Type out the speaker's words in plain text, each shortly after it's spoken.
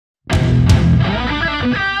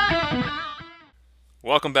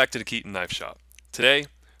Welcome back to the Keaton Knife Shop. Today,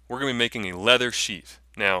 we're going to be making a leather sheath.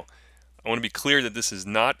 Now, I want to be clear that this is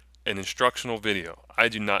not an instructional video. I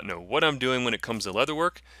do not know what I'm doing when it comes to leather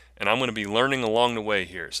work, and I'm going to be learning along the way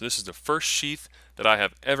here. So this is the first sheath that I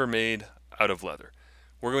have ever made out of leather.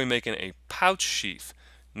 We're going to be making a pouch sheath,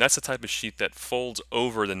 and that's the type of sheath that folds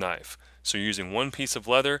over the knife. So you're using one piece of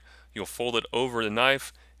leather, you'll fold it over the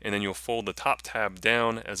knife, and then you'll fold the top tab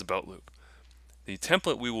down as a belt loop. The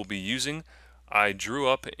template we will be using I drew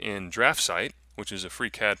up in DraftSite, which is a free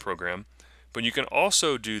CAD program, but you can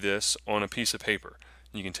also do this on a piece of paper.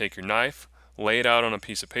 You can take your knife, lay it out on a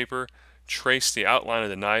piece of paper, trace the outline of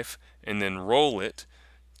the knife, and then roll it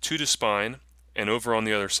to the spine, and over on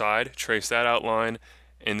the other side, trace that outline,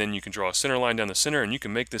 and then you can draw a center line down the center, and you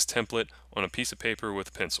can make this template on a piece of paper with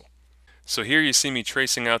a pencil. So here you see me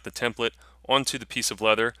tracing out the template onto the piece of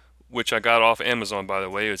leather, which I got off Amazon, by the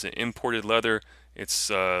way. It's an imported leather. It's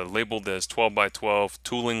labeled as 12 by 12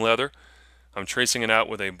 tooling leather. I'm tracing it out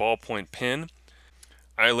with a ballpoint pen.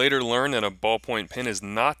 I later learned that a ballpoint pen is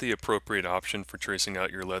not the appropriate option for tracing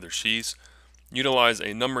out your leather sheaths. Utilize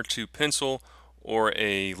a number 2 pencil or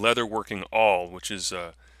a leather working awl, which is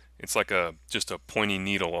it's like just a pointy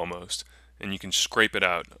needle almost, and you can scrape it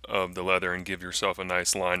out of the leather and give yourself a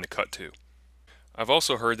nice line to cut to. I've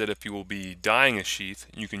also heard that if you will be dyeing a sheath,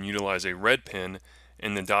 you can utilize a red pen,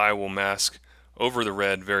 and the dye will mask over the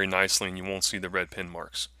red very nicely and you won't see the red pen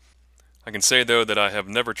marks. I can say though that I have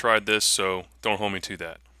never tried this, so don't hold me to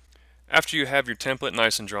that. After you have your template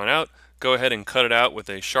nice and drawn out, go ahead and cut it out with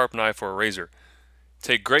a sharp knife or a razor.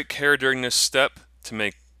 Take great care during this step to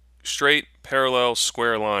make straight, parallel,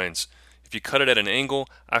 square lines. If you cut it at an angle,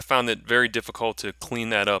 I found it very difficult to clean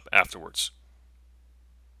that up afterwards.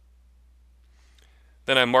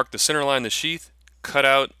 Then I marked the center line of the sheath, cut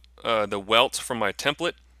out the welt from my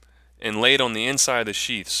template, and lay it on the inside of the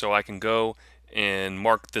sheath so I can go and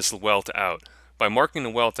mark this welt out. By marking the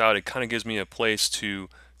welt out, it kind of gives me a place to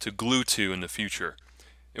glue to in the future.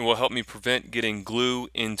 It will help me prevent getting glue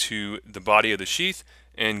into the body of the sheath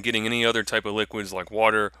and getting any other type of liquids like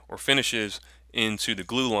water or finishes into the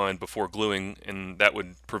glue line before gluing, and that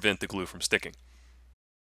would prevent the glue from sticking.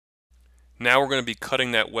 Now we're going to be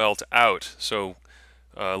cutting that welt out. So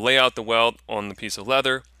lay out the welt on the piece of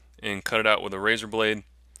leather and cut it out with a razor blade.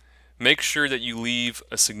 Make sure that you leave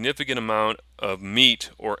a significant amount of meat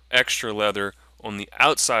or extra leather on the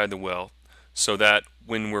outside of the welt so that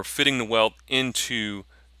when we're fitting the welt into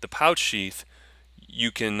the pouch sheath, you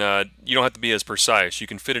don't have to be as precise. You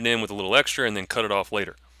can fit it in with a little extra and then cut it off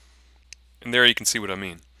later. And there you can see what I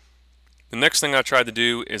mean. The next thing I tried to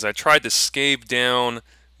do is I tried to scave down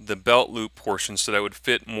the belt loop portion so that it would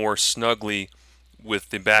fit more snugly with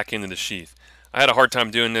the back end of the sheath. I had a hard time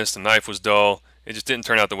doing this. The knife was dull. It just didn't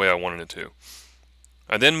turn out the way I wanted it to.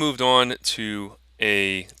 I then moved on to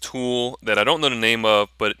a tool that I don't know the name of,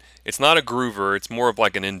 but it's not a groover, it's more of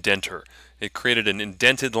like an indenter. It created an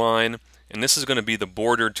indented line, and this is going to be the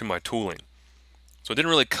border to my tooling. So I didn't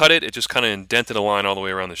really cut it, it just kind of indented a line all the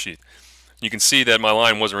way around the sheath. You can see that my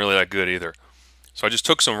line wasn't really that good either. So I just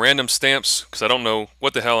took some random stamps, because I don't know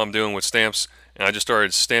what the hell I'm doing with stamps, and I just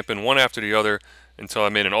started stamping one after the other until I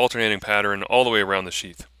made an alternating pattern all the way around the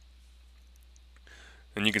sheath.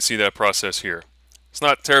 And you can see that process here. It's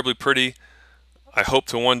not terribly pretty. I hope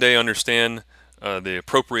to one day understand the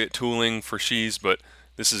appropriate tooling for sheaths, but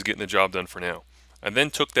this is getting the job done for now. I then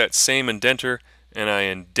took that same indenter and I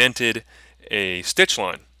indented a stitch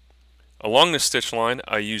line. Along the stitch line,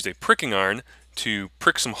 I used a pricking iron to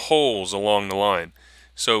prick some holes along the line.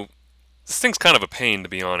 So this thing's kind of a pain, to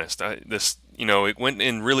be honest. It went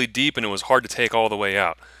in really deep and it was hard to take all the way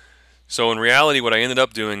out. So in reality, what I ended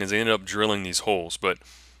up doing is I ended up drilling these holes, but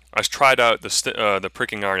I tried out the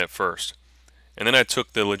pricking iron at first. And then I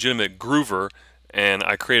took the legitimate groover and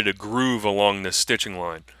I created a groove along the stitching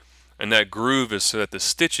line. And that groove is so that the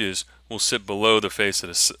stitches will sit below the face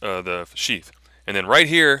of the sheath. And then right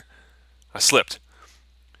here, I slipped.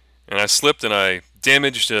 And I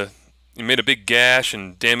damaged, made a big gash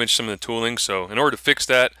and damaged some of the tooling. So in order to fix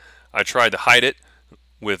that, I tried to hide it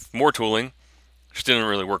with more tooling, which didn't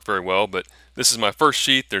really work very well, but this is my first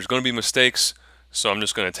sheath. There's going to be mistakes, so I'm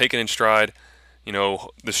just going to take it in stride.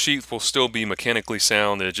 The sheath will still be mechanically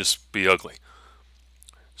sound, it'll just be ugly.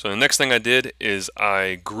 So the next thing I did is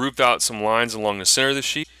I grooved out some lines along the center of the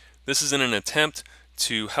sheath. This is in an attempt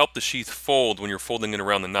to help the sheath fold when you're folding it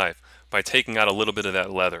around the knife by taking out a little bit of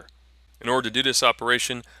that leather. In order to do this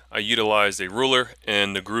operation, I utilized a ruler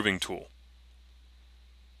and a grooving tool.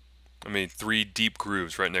 I made 3 deep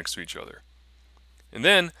grooves right next to each other. And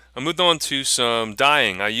then I moved on to some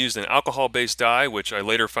dyeing. I used an alcohol-based dye, which I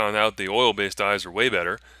later found out the oil-based dyes are way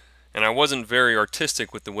better. and I wasn't very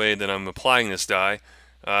artistic with the way that I'm applying this dye.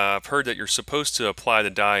 I've heard that you're supposed to apply the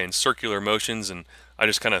dye in circular motions, and I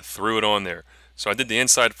just kind of threw it on there. So I did the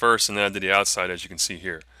inside first, and then I did the outside, as you can see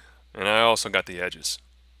here. And I also got the edges.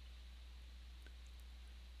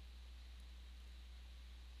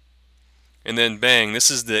 And then bang, this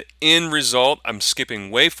is the end result. I'm skipping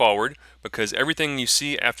way forward because everything you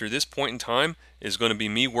see after this point in time is going to be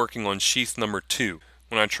me working on sheath number 2.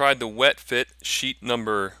 When I tried the wet fit sheet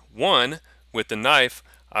number 1 with the knife,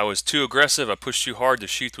 I was too aggressive, I pushed too hard, the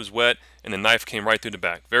sheath was wet, and the knife came right through the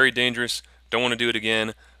back. Very dangerous, don't want to do it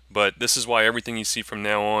again, but this is why everything you see from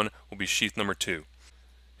now on will be sheath number 2.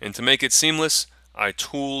 And to make it seamless, I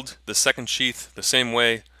tooled the second sheath the same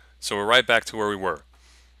way, so we're right back to where we were.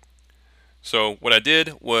 So what I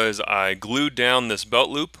did was I glued down this belt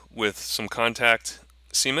loop with some contact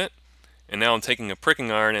cement, and now I'm taking a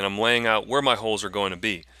pricking iron and I'm laying out where my holes are going to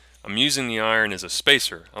be. I'm using the iron as a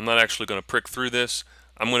spacer. I'm not actually going to prick through this.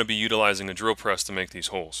 I'm going to be utilizing a drill press to make these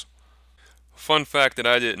holes. Fun fact that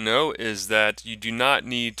I didn't know is that you do not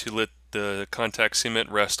need to let the contact cement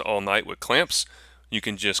rest all night with clamps. You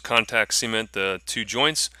can just contact cement the 2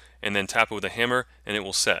 joints and then tap it with a hammer and it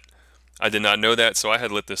will set. I did not know that, so I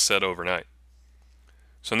had let this set overnight.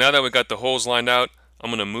 So now that we've got the holes lined out,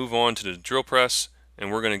 I'm going to move on to the drill press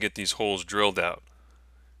and we're going to get these holes drilled out.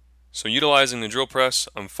 So utilizing the drill press,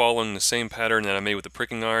 I'm following the same pattern that I made with the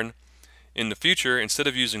pricking iron. In the future, instead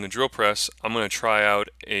of using a drill press, I'm going to try out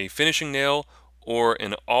a finishing nail or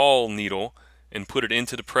an awl needle and put it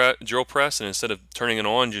into the drill press, and instead of turning it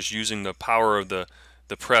on, just using the power of the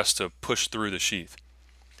press to push through the sheath.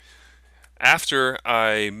 After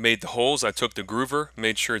I made the holes, I took the groover,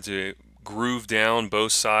 made sure to groove down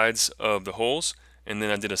both sides of the holes, and then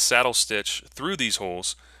I did a saddle stitch through these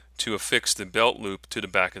holes to affix the belt loop to the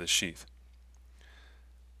back of the sheath.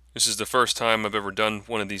 This is the first time I've ever done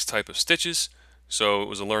one of these type of stitches, so it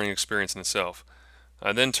was a learning experience in itself.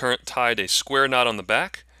 I then tied a square knot on the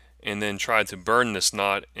back and then tried to burn this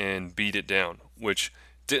knot and beat it down, which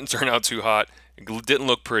didn't turn out too hot. It didn't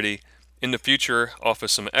look pretty. In the future, off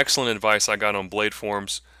of some excellent advice I got on blade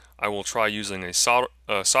forms, I will try using a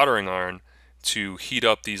soldering iron to heat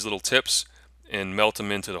up these little tips and melt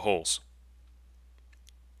them into the holes.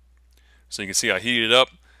 So you can see I heated it up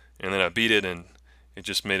and then I beat it, and it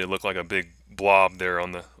just made it look like a big blob there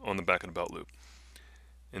on the back of the belt loop.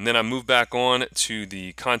 And then I moved back on to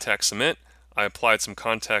the contact cement. I applied some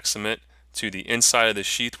contact cement to the inside of the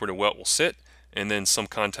sheath where the welt will sit, and then some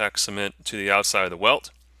contact cement to the outside of the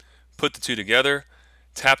welt. Put the two together,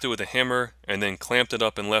 tapped it with a hammer, and then clamped it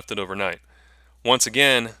up and left it overnight. Once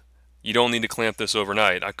again, you don't need to clamp this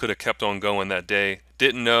overnight. I could have kept on going that day.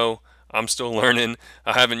 Didn't know. I'm still learning.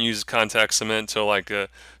 I haven't used contact cement till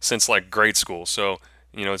since grade school. So,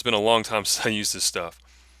 it's been a long time since I used this stuff.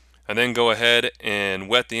 I then go ahead and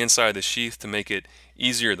wet the inside of the sheath to make it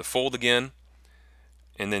easier to fold again.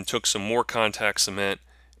 And then took some more contact cement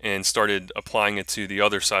and started applying it to the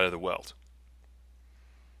other side of the welt.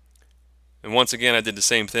 And once again, I did the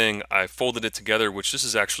same thing. I folded it together, which this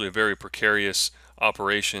is actually a very precarious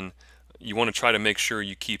operation. You want to try to make sure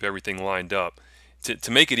you keep everything lined up.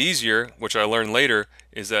 To make it easier, which I learned later,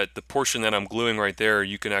 is that the portion that I'm gluing right there,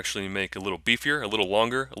 you can actually make a little beefier, a little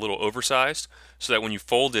longer, a little oversized, so that when you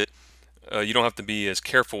fold it, you don't have to be as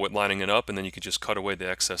careful with lining it up, and then you can just cut away the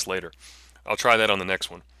excess later. I'll try that on the next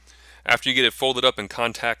one. After you get it folded up and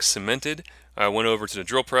contact cemented, I went over to the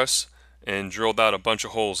drill press and drilled out a bunch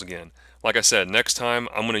of holes again. Like I said, next time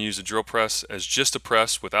I'm going to use a drill press as just a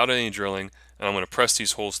press without any drilling, and I'm going to press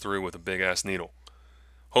these holes through with a big ass needle.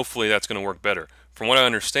 Hopefully that's going to work better. From what I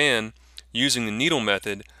understand, using the needle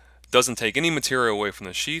method doesn't take any material away from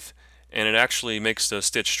the sheath, and it actually makes the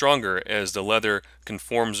stitch stronger as the leather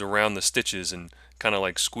conforms around the stitches and kind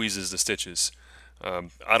of squeezes the stitches.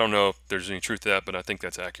 I don't know if there's any truth to that, but I think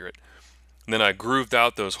that's accurate. And then I grooved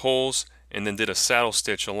out those holes and then did a saddle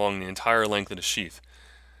stitch along the entire length of the sheath.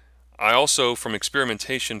 I also, from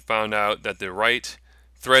experimentation, found out that the right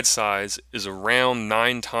thread size is around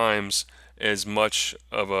 9 times as much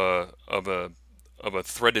of a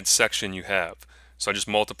threaded section you have. So I just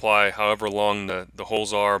multiply however long the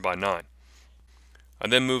holes are by 9. I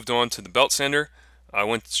then moved on to the belt sander. I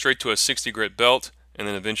went straight to a 60 grit belt and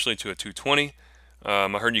then eventually to a 220. I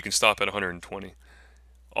heard you can stop at 120.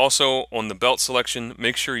 Also, on the belt selection,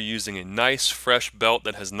 make sure you're using a nice fresh belt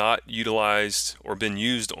that has not utilized or been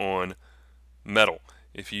used on metal.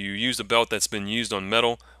 If you use a belt that's been used on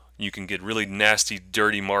metal, you can get really nasty,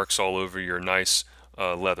 dirty marks all over your nice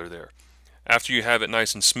leather there. After you have it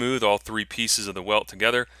nice and smooth, all 3 pieces of the welt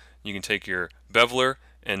together, you can take your beveler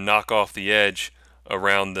and knock off the edge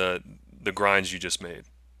around the grinds you just made.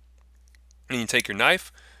 And you take your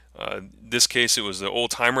knife, this case it was the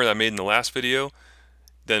old timer that I made in the last video,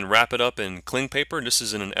 then wrap it up in cling paper. This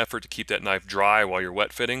is in an effort to keep that knife dry while you're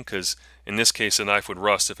wet fitting, because in this case the knife would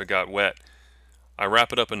rust if it got wet. I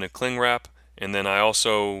wrap it up in the cling wrap, and then I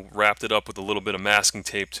also wrapped it up with a little bit of masking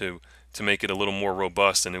tape to make it a little more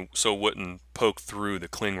robust, and so it wouldn't poke through the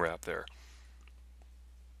cling wrap there.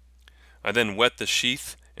 I then wet the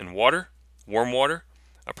sheath in water, warm water.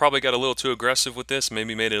 I probably got a little too aggressive with this,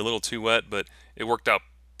 maybe made it a little too wet, but it worked out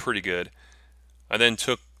pretty good. I then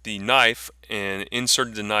took the knife and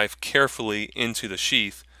inserted the knife carefully into the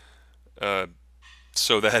sheath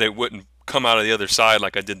so that it wouldn't come out of the other side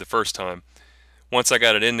like I did the first time. Once I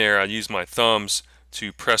got it in there, I used my thumbs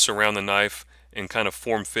to press around the knife and kind of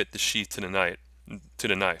form fit the sheath to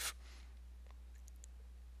the knife.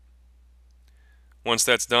 Once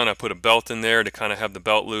that's done, I put a belt in there to kind of have the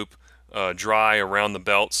belt loop dry around the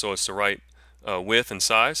belt so it's the right width and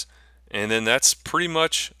size. And then that's pretty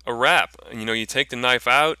much a wrap. You know, you take the knife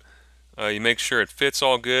out, you make sure it fits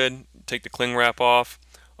all good, take the cling wrap off.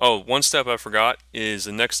 Oh, one step I forgot is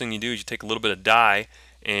the next thing you do is you take a little bit of dye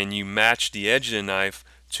and you match the edge of the knife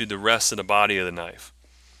to the rest of the body of the knife.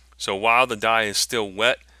 So while the dye is still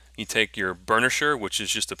wet, you take your burnisher, which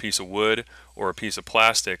is just a piece of wood or a piece of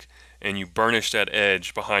plastic, and you burnish that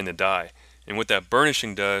edge behind the dye. And what that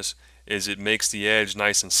burnishing does is it makes the edge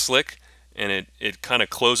nice and slick, and it kind of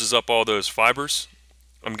closes up all those fibers,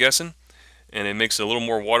 I'm guessing, and it makes it a little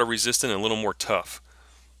more water resistant and a little more tough.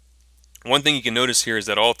 One thing you can notice here is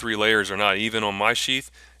that all three layers are not even on my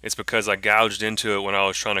sheath. It's because I gouged into it when I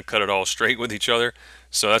was trying to cut it all straight with each other.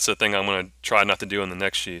 So that's the thing I'm going to try not to do in the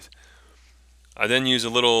next sheath. I then use a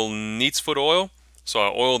little neat's foot oil. So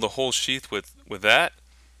I oil the whole sheath with that,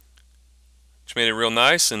 which made it real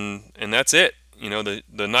nice, and that's it. You know,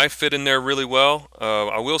 the knife fit in there really well.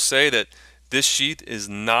 I will say that this sheath is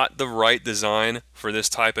not the right design for this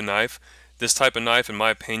type of knife. This type of knife, in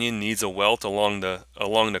my opinion, needs a welt along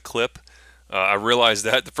the clip. I realized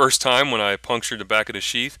that the first time when I punctured the back of the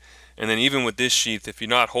sheath, and then even with this sheath, if you're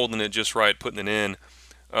not holding it just right, putting it in,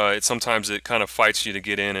 sometimes it kind of fights you to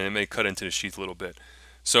get in, and it may cut into the sheath a little bit.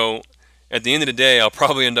 So at the end of the day, I'll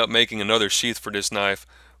probably end up making another sheath for this knife,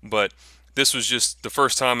 but this was just the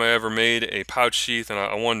first time I ever made a pouch sheath, and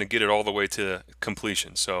I wanted to get it all the way to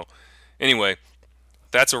completion. So anyway,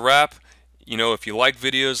 that's a wrap. You know, if you like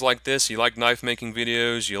videos like this, you like knife making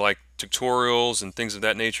videos, you like tutorials and things of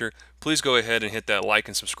that nature, please go ahead and hit that like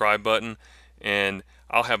and subscribe button, and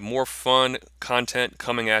I'll have more fun content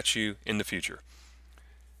coming at you in the future.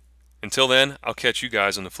 Until then, I'll catch you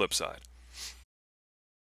guys on the flip side.